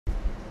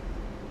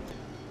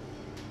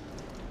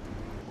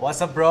What's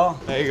up, bro?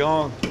 How you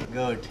going?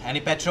 Good.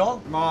 Any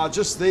petrol? Nah,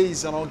 just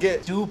these and I'll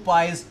get... 2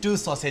 pies, 2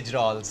 sausage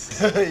rolls.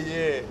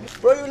 Yeah.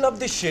 Bro, you love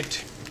this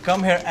shit.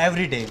 Come here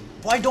every day.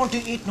 Why don't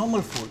you eat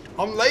normal food?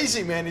 I'm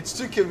lazy, man. It's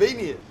too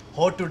convenient.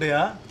 Hot today,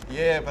 huh?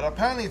 Yeah, but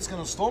apparently it's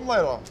gonna storm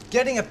later.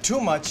 Getting up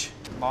too much.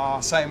 Nah,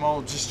 same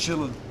old, just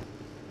chilling.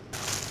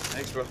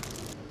 Thanks, bro.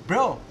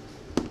 Bro,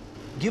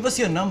 give us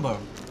your number.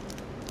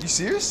 You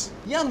serious?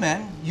 Yeah,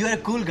 man. You're a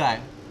cool guy.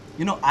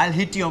 You know, I'll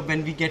hit you up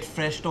when we get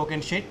fresh talk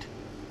and shit.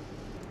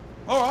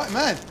 Alright,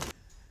 man.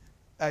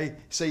 Hey,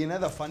 so you know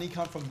the funny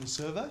cunt from the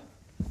server?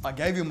 I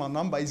gave him my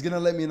number. He's gonna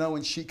let me know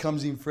when shit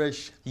comes in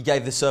fresh. You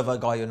gave the servo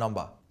guy your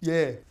number?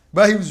 Yeah.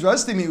 But he was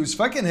roasting me. It was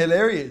fucking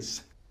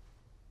hilarious.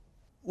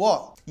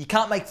 What? You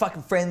can't make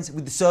fucking friends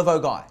with the servo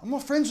guy. I'm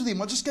not friends with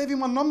him. I just gave him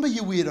my number,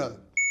 you weirdo.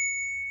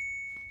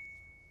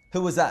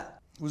 Who was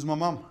that? It was my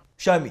mum.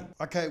 Show me.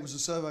 Okay, it was a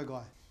servo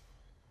guy.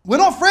 We're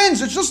not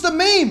friends, it's just a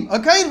meme,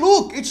 okay?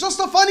 Look, it's just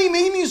a funny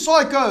meme, you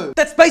psycho.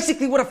 That's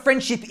basically what a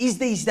friendship is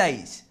these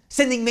days.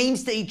 Sending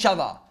memes to each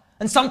other.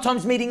 And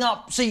sometimes meeting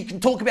up so you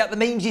can talk about the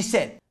memes you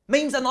sent.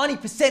 Memes are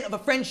 90% of a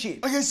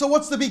friendship. Okay, so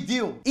what's the big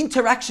deal?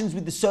 Interactions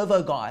with the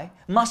servo guy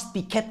must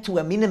be kept to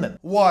a minimum.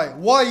 Why?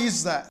 Why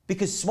is that?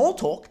 Because small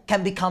talk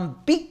can become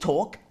big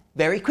talk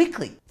very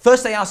quickly.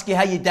 First they ask you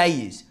how your day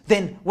is.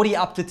 Then, what are you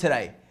up to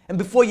today? And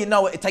before you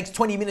know it, it takes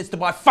 20 minutes to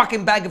buy a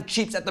fucking bag of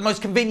chips at the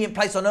most convenient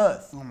place on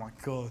earth. Oh my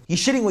God. You're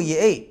shitting where you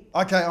eat.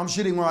 Okay, I'm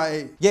shitting where I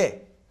eat. Yeah.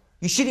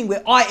 You're shitting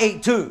where I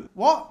eat too.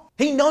 What?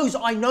 He knows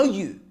I know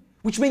you.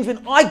 Which means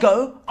when I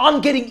go,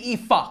 I'm getting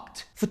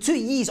ear-fucked. For 2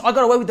 years, I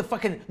got away with the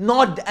fucking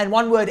nod and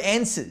one-word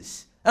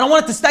answers. And I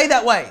want it to stay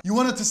that way. You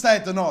wanted to stay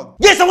at the nod?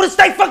 Yes, I want to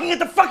stay fucking at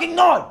the fucking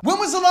nod! When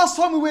was the last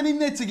time we went in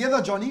there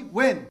together, Johnny?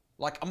 When?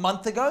 Like a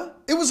month ago?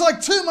 It was like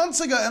 2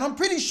 months ago, and I'm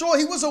pretty sure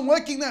he wasn't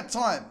working that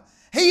time.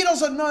 He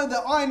doesn't know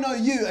that I know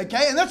you,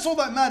 okay? And that's all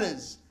that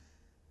matters.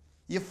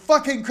 You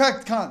fucking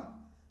cracked cunt.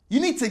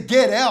 You need to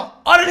get out.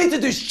 I don't need to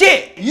do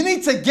shit! You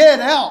need to get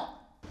out.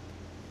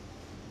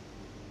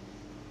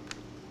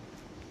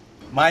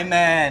 My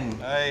man.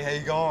 Hey, how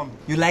you going?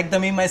 You like the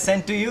meme I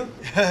sent to you?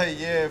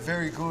 Yeah,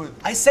 very good.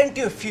 I sent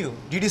you a few.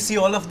 Did you see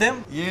all of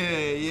them?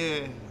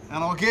 Yeah.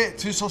 And I'll get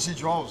 2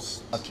 sausage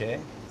rolls. Okay.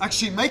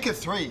 Actually, make it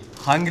 3.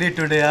 Hungry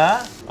today,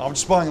 huh? I'm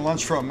just buying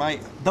lunch for a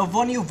mate. The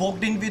one you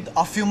walked in with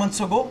a few months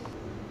ago?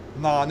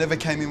 Nah, I never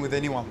came in with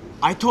anyone.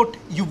 I thought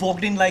you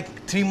walked in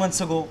like 3 months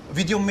ago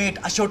with your mate,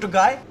 a Servo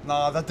Guy.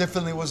 Nah, that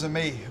definitely wasn't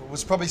me. It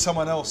was probably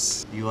someone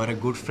else. You are a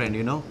good friend,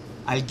 you know.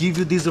 I'll give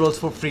you these rolls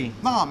for free.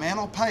 Nah, man,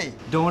 I'll pay.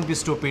 Don't be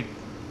stupid.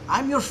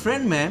 I'm your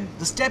friend, man.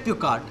 Just tap your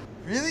card.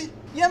 Really?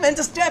 Yeah, man,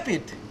 just tap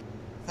it.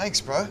 Thanks,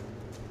 bro.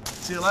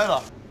 See you later.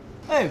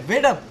 Hey,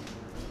 wait up.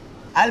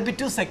 I'll be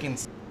 2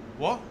 seconds.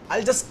 What?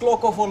 I'll just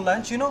clock off for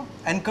lunch, you know,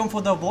 and come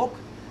for the walk.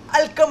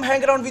 I'll come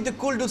hang around with the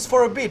cool dudes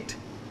for a bit.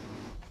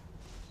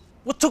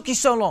 What took you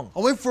so long?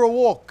 I went for a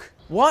walk.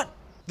 What?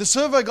 The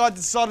servo guy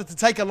decided to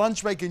take a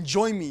lunch break and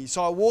join me,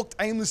 so I walked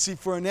aimlessly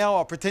for an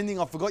hour pretending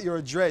I forgot your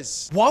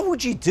address. Why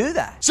would you do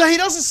that? So he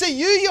doesn't see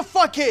you, you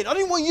fuckhead. I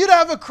didn't want you to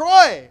have a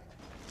cry.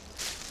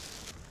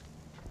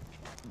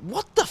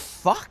 What the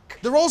fuck?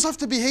 The rolls have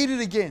to be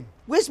heated again.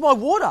 Where's my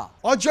water?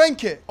 I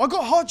drank it. I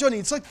got hot, Johnny.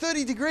 It's like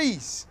 30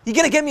 degrees. You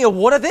gonna get me a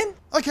water then?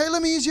 Okay,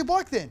 let me use your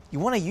bike then. You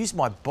wanna use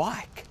my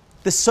bike?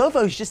 The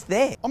servo's just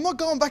there. I'm not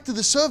going back to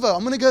the servo.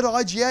 I'm going to go to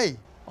IGA.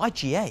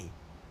 IGA?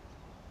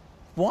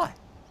 Why?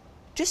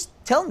 Just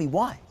tell me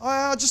why.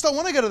 I just don't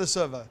want to go to the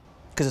servo.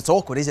 Because it's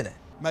awkward, isn't it?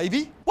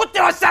 Maybe. What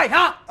did I say,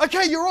 huh?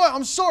 Okay, you're right.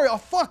 I'm sorry. I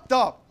fucked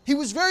up. He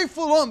was very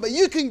full on, but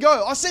you can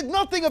go. I said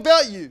nothing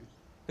about you.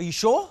 Are you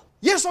sure?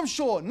 Yes, I'm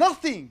sure.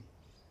 Nothing.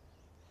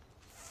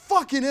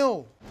 Fucking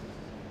hell.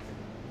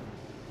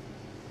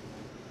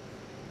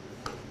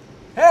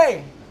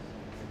 Hey,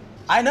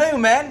 I know you,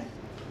 man.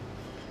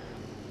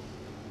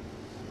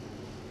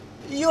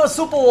 You're a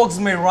super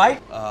worksmate,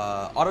 right?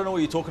 I don't know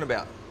what you're talking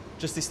about.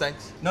 Just this,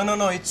 thanks.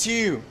 No, it's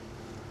you.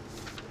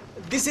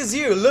 This is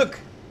you, look.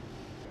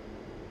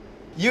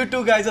 You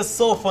two guys are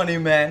so funny,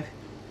 man.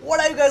 What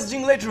are you guys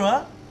doing later,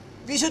 huh?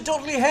 We should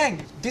totally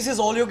hang. This is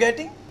all you're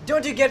getting?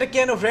 Don't you get a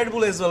can of Red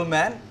Bull as well,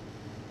 man?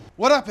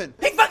 What happened?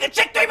 He fucking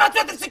checked 3 months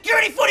worth of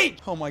security footage!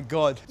 Oh my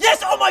God.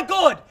 Yes, oh my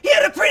God! He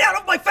had a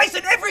printout of my face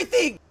and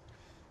everything!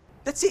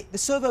 That's it, the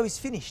servo is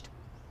finished.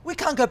 We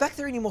can't go back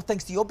there anymore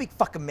thanks to your big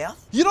fucking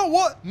mouth. You know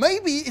what?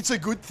 Maybe it's a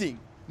good thing.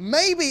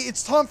 Maybe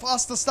it's time for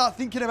us to start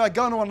thinking about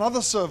going to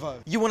another servo.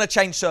 You want to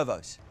change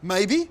servos?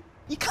 Maybe.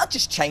 You can't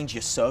just change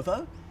your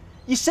servo.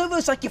 Your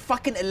servo's like your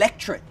fucking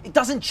electorate. It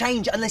doesn't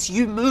change unless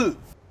you move.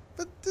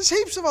 But there's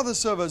heaps of other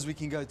servos we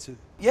can go to.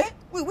 Yeah?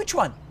 Which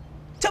one?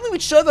 Tell me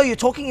which servo you're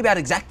talking about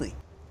exactly.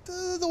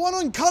 The one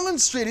on Cullen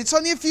Street. It's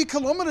only a few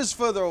kilometers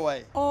further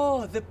away.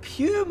 Oh, the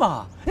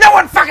Puma. No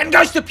one fucking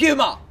goes to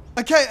Puma!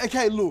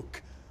 Okay,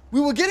 look. We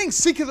were getting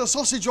sick of the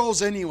sausage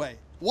rolls anyway.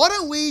 Why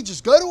don't we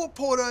just go to a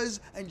Porto's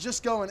and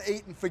just go and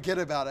eat and forget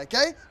about it,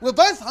 okay? We're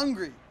both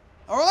hungry,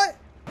 all right?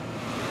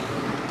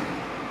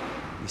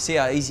 You see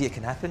how easy it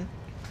can happen?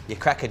 You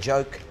crack a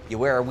joke, you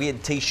wear a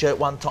weird t-shirt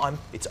one time,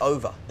 it's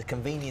over. The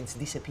convenience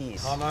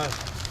disappears. I know.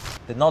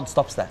 The nod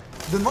stops that.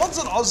 The nod's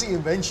an Aussie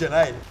invention,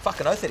 eh?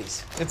 Fucking oath it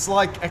is. It's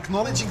like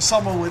acknowledging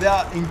someone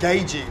without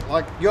engaging.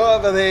 Like, you're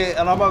over there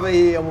and I'm over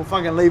here and we'll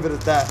fucking leave it at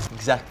that.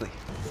 Exactly.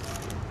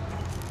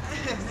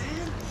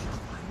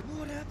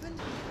 What happened?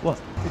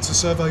 What? It's a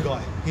servo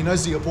guy. He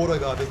knows the Oporto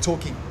guy. They're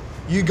talking.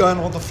 You go and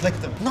I'll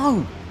deflect them.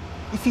 No!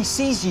 If he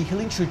sees you,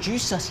 he'll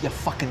introduce us, you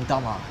fucking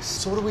dumbass.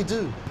 So what do we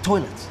do?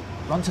 Toilets.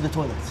 Run to the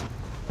toilets.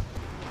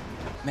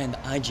 Man, the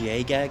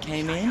IGA guy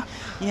came in.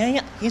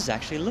 Yeah, he's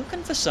actually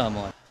looking for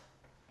someone.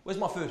 Where's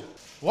my food?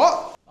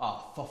 What?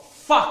 Oh, for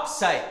fuck's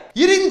sake.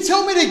 You didn't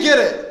tell me to get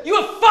it. You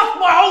have fucked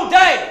my whole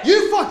day!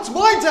 You fucked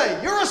my day.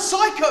 You're a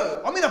psycho.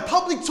 I'm in a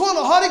public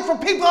toilet hiding from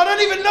people I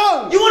don't even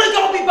know. You wanna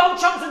go and be bum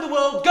chumps in the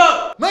world?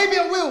 Go! Maybe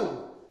I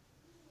will.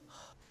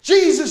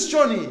 Jesus,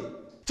 Johnny.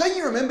 Don't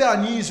you remember our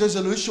New Year's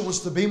resolution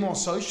was to be more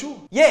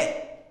social?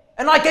 Yeah.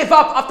 And I gave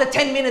up after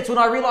 10 minutes when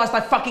I realised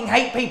I fucking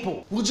hate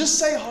people. We'll just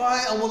say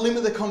hi and we'll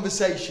limit the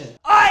conversation.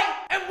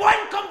 I am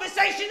one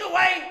conversation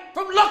away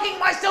from locking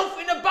myself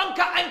in a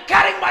bunker and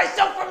cutting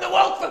myself from the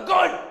world for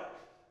good.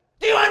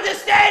 Do you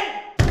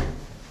understand?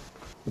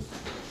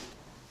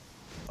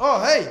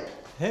 Oh, hey.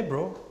 Hey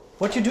bro,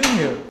 what you doing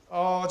here?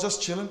 Oh,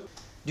 just chilling.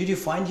 Did you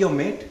find your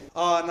mate?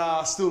 Oh,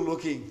 nah, still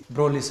looking.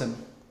 Bro, listen.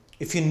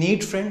 If you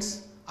need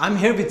friends, I'm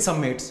here with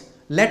some mates.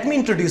 Let me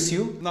introduce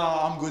you.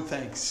 Nah, I'm good,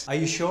 thanks. Are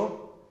you sure?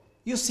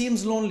 You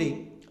seems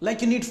lonely,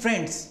 like you need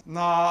friends.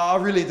 Nah, I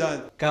really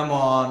don't. Come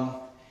on.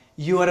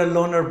 You are a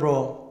loner,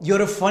 bro.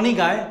 You're a funny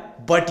guy,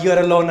 but you're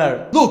a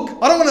loner. Look,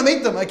 I don't want to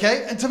meet them,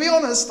 okay? And to be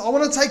honest, I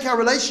want to take our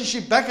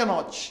relationship back a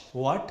notch.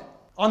 What?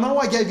 I know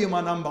I gave you my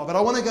number, but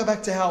I want to go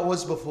back to how it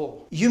was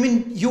before. You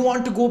mean you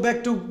want to go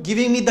back to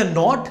giving me the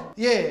nod?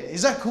 Yeah,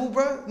 is that cool,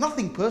 bro?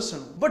 Nothing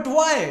personal. But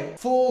why?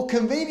 For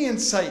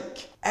convenience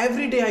sake.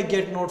 Every day I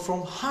get nod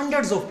from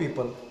hundreds of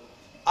people.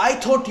 I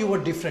thought you were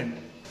different.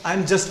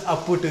 I'm just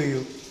Apu to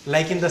you.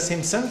 Like in The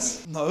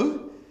Simpsons?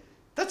 No,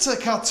 that's a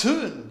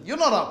cartoon. You're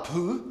not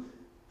Apu.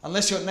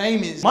 Unless your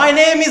name is... My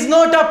name is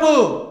not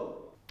Apu!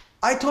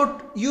 I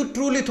thought you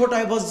truly thought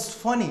I was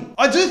funny.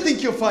 I do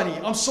think you're funny.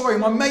 I'm sorry,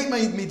 my mate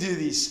made me do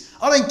this.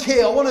 I don't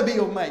care, I want to be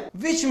your mate.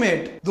 Which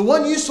mate? The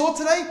one you saw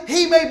today,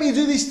 he made me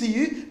do this to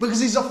you because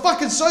he's a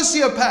fucking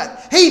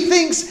sociopath. He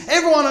thinks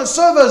everyone at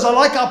servos are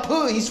like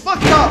Apu. He's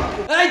fucked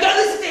up. Hey, don't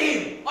listen to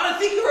him! I don't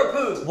think you're a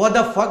poo! What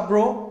the fuck,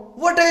 bro?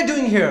 What are you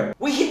doing here?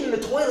 We hid in the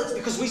toilets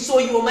because we saw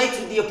you were mates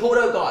with the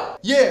Oporto guy.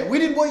 Yeah, we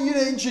didn't want you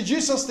to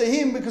introduce us to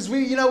him because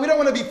we don't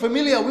want to be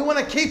familiar. We want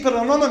to keep it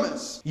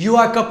anonymous. You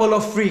are a couple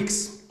of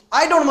freaks.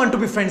 I don't want to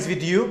be friends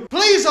with you.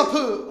 Please,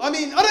 Apu. I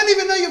mean, I don't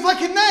even know your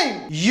fucking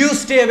name. You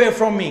stay away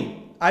from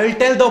me. I will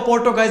tell the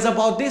Oporto guys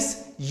about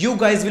this. You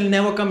guys will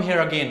never come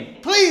here again.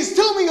 Please,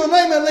 tell me your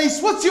name at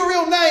least. What's your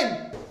real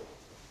name?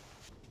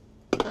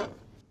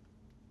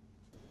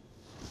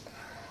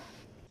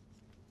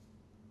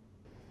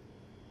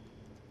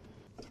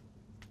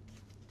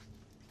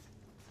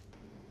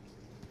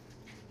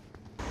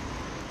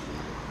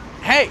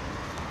 Hey!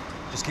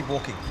 Just keep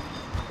walking.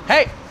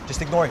 Hey!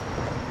 Just ignore him.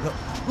 No.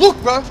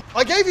 Look, bro,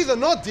 I gave you the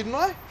nod, didn't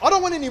I? I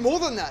don't want any more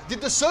than that. Did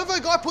the servo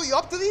guy put you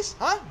up to this?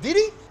 Huh? Did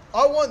he?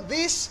 I want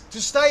this to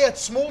stay at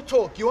small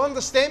talk. You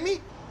understand me?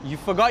 You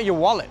forgot your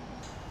wallet.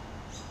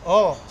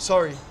 Oh,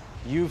 sorry.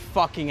 You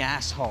fucking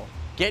asshole.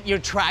 Get your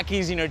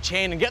trackies in your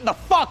chain and get the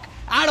fuck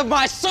out of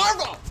my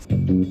servo!